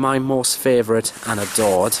 my most favourite and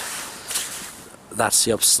adored. That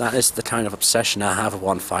is the kind of obsession I have with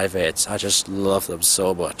 158s. I just love them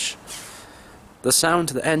so much. The sound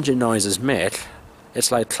the engine noises make,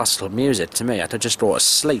 it's like classical music to me. I could just go to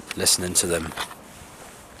sleep listening to them.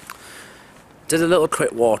 Did a little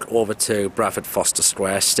quick walk over to Bradford Forster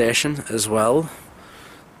Square station as well.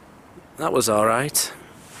 That was alright.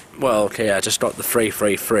 Well, okay, I just got the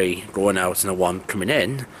 333 going out and the one coming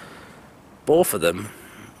in. Both of them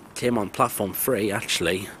came on platform 3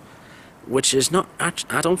 actually, which is not,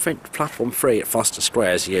 I don't think platform 3 at Forster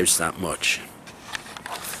Square is used that much.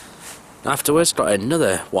 Afterwards got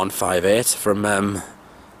another 158 from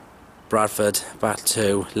Bradford back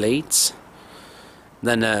to Leeds,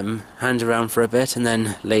 then hand around for a bit and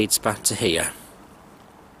then Leeds back to here.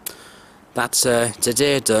 That's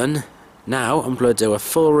today done. Now I'm going to do a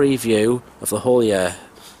full review of the whole year,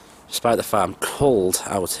 despite the fact I'm cold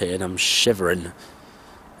out here and I'm shivering.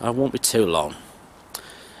 I won't be too long.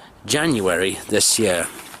 January this year,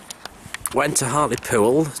 went to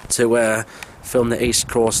Hartlepool to film the East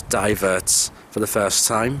Coast diverts for the first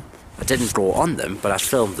time. I didn't go on them, but I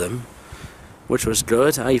filmed them, which was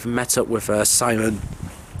good. I even met up with Simon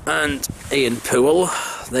and Ian Poole.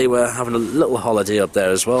 They were having a little holiday up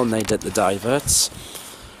there as well, and they did the diverts.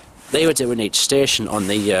 They were doing each station on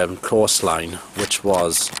the coastline, which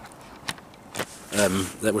was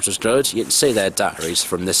good. You can see their diaries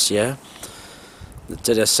from this year.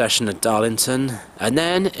 Did a session at Darlington, and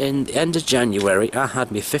then in the end of January I had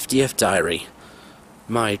my 50th diary.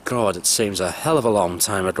 My god, it seems a hell of a long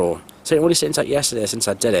time ago. So it only seems like yesterday since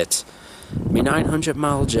I did it. My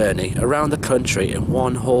 900-mile journey around the country in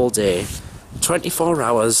one whole day, 24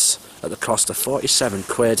 hours at the cost of 47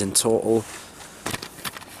 quid in total.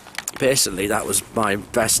 Basically that was my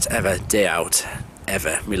best ever day out,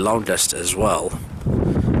 ever, my longest as well.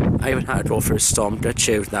 I even had to go through Stormgate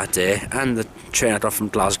Tube that day, and the train I got from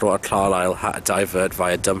Glasgow to Carlisle had to divert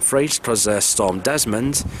via Dumfries because Storm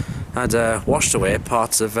Desmond had washed away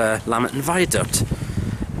parts of Lamerton Viaduct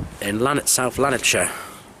in South Lanarkshire.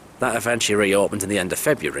 That eventually reopened in the end of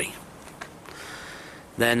February.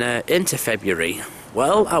 Then into February,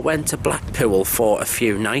 well, I went to Blackpool for a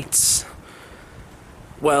few nights.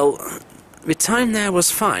 Well, my time there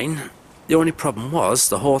was fine. The only problem was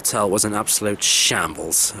the hotel was an absolute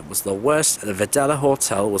shambles. It was the worst. The Videla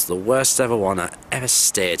Hotel was the worst ever one I ever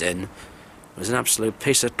stayed in. It was an absolute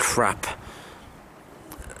piece of crap.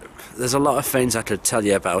 There's a lot of things I could tell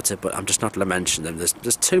you about it, but I'm just not going to mention them.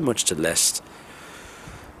 There's too much to list.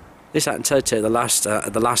 At least I can tell you the last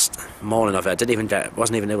morning of it,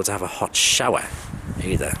 wasn't even able to have a hot shower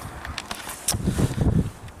either.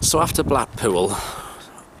 So after Blackpool,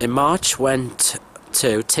 in March went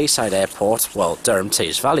to Teesside Airport, well, Durham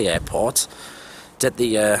Tees Valley Airport, did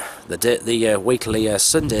the weekly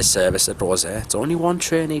Sunday service that goes there. It's only one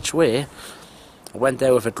train each way. I went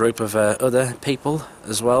there with a group of other people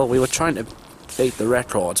as well. We were trying to beat the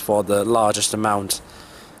record for the largest amount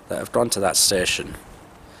that have gone to that station.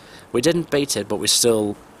 We didn't beat it, but we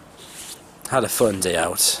still had a fun day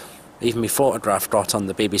out. Even my photograph got on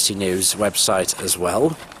the BBC News website as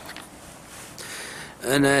well.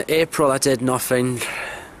 In April I did nothing,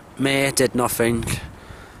 May I did nothing,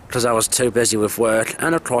 because I was too busy with work,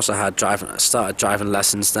 and of course I had started driving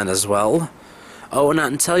lessons then as well. Oh, and I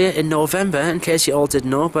can tell you, in November, in case you all didn't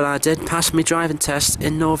know, but I did pass my driving test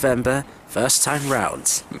in November, first time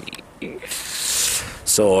round.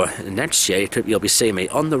 So, next year, you'll be seeing me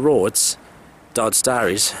on the roads. Dodds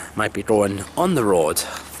Diaries might be going on the road.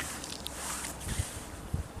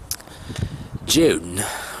 June,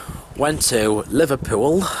 went to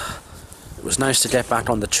Liverpool. It was nice to get back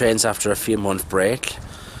on the trains after a few month break.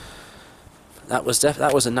 That was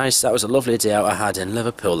a lovely day out I had in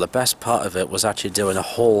Liverpool. The best part of it was actually doing a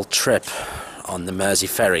whole trip on the Mersey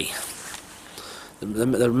ferry.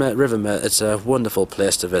 The River it's a wonderful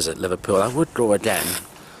place to visit, Liverpool. I would go again,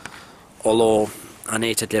 although I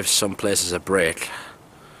need to give some places a break.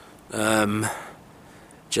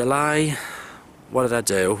 July, what did I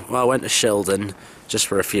do? Well, I went to Shildon just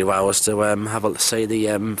for a few hours to see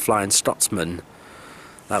the Flying Scotsman.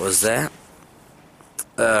 That was there.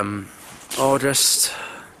 August,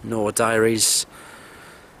 no diaries.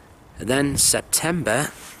 And then September,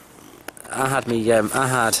 I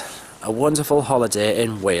had a wonderful holiday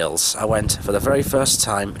in Wales. I went for the very first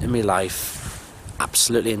time in my life.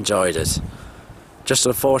 Absolutely enjoyed it. Just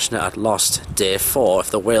unfortunate I'd lost day 4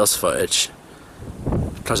 of the Wales footage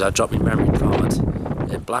because I dropped my memory card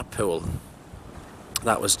in Blackpool.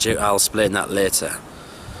 That was due. I'll explain that later.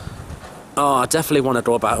 Oh, I definitely want to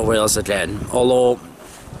go back to Wales again, although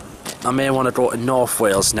I may want to go to North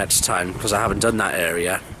Wales next time because I haven't done that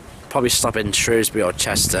area. Probably stop in Shrewsbury or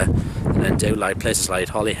Chester and then do like places like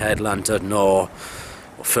Holyhead, Llandudno, or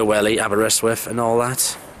Fyweli, Aberystwyth and all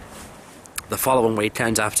that. The following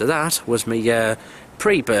weekend after that was my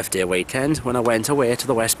pre-birthday weekend when I went away to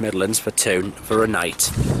the West Midlands for a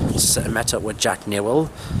night. Met up with Jack Newell,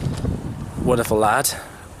 wonderful lad.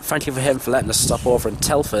 Thank you for him for letting us stop over in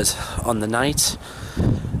Telford on the night.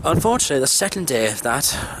 Unfortunately, the second day of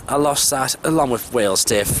that, I lost that along with Wales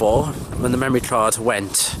Day 4 when the memory card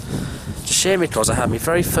went. It's a shame because I had my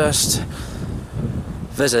very first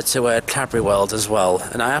visit to Cadbury World as well,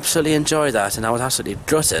 and I absolutely enjoyed that, and I was absolutely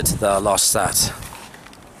gutted that I lost that.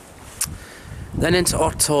 Then into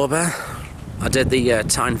October, I did the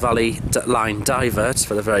Tyne Valley Line diverts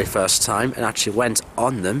for the very first time and actually went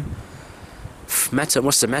on them. Must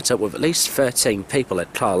have met up with at least 13 people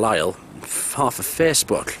at Carlisle. Half of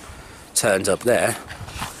Facebook turned up there,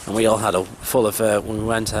 and we all had full of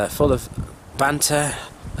banter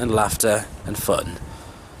and laughter and fun.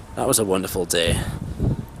 That was a wonderful day.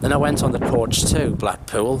 Then I went on the coach to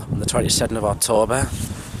Blackpool on the 22nd of October.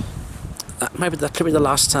 Maybe that could be the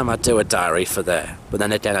last time I do a diary for there, but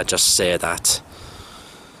then again I just say that.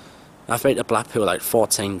 I've been to Blackpool like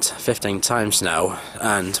 14 to 15 times now,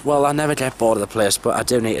 and well, I never get bored of the place, but I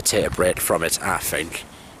do need to take a break from it, I think.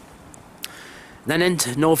 Then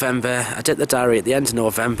into November, I did the diary at the end of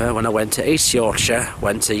November when I went to East Yorkshire,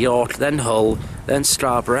 went to York, then Hull, then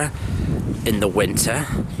Scarborough in the winter.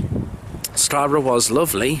 Scarborough was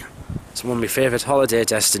lovely. It's one of my favourite holiday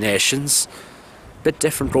destinations. Bit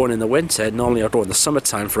different going in the winter. Normally I go in the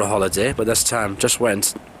summertime for a holiday, but this time just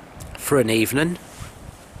went for an evening.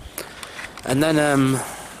 And then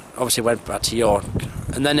obviously went back to York.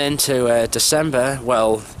 And then into December,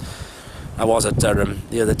 well, I was at Durham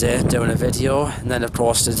the other day doing a video, and then of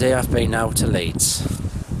course today I've been out to Leeds.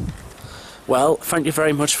 Well, thank you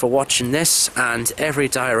very much for watching this and every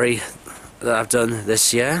diary that I've done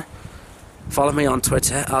this year. Follow me on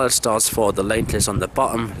Twitter, Dodds, the link is on the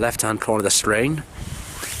bottom left hand corner of the screen.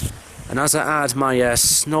 And as I add my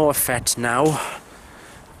snow effect now,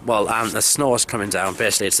 well, the snow is coming down,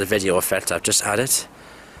 basically it's the video effect I've just added.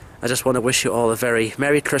 I just want to wish you all a very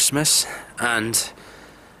Merry Christmas and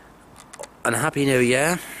a Happy New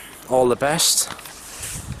Year, all the best,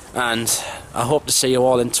 and I hope to see you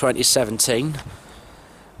all in 2017.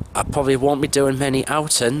 I probably won't be doing many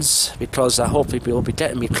outings because I hope people will be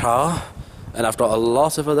getting me car, and I've got a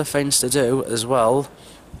lot of other things to do as well.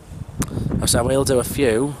 So I will do a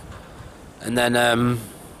few, and then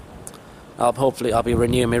I'll be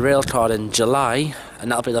renewing my rail card in July,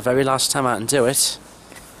 and that'll be the very last time I can do it.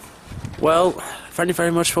 Well, thank you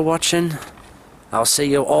very much for watching. I'll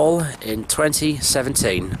see you all in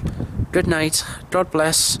 2017. Good night, God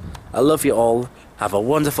bless, I love you all, have a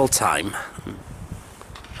wonderful time.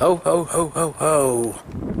 Ho ho ho ho ho.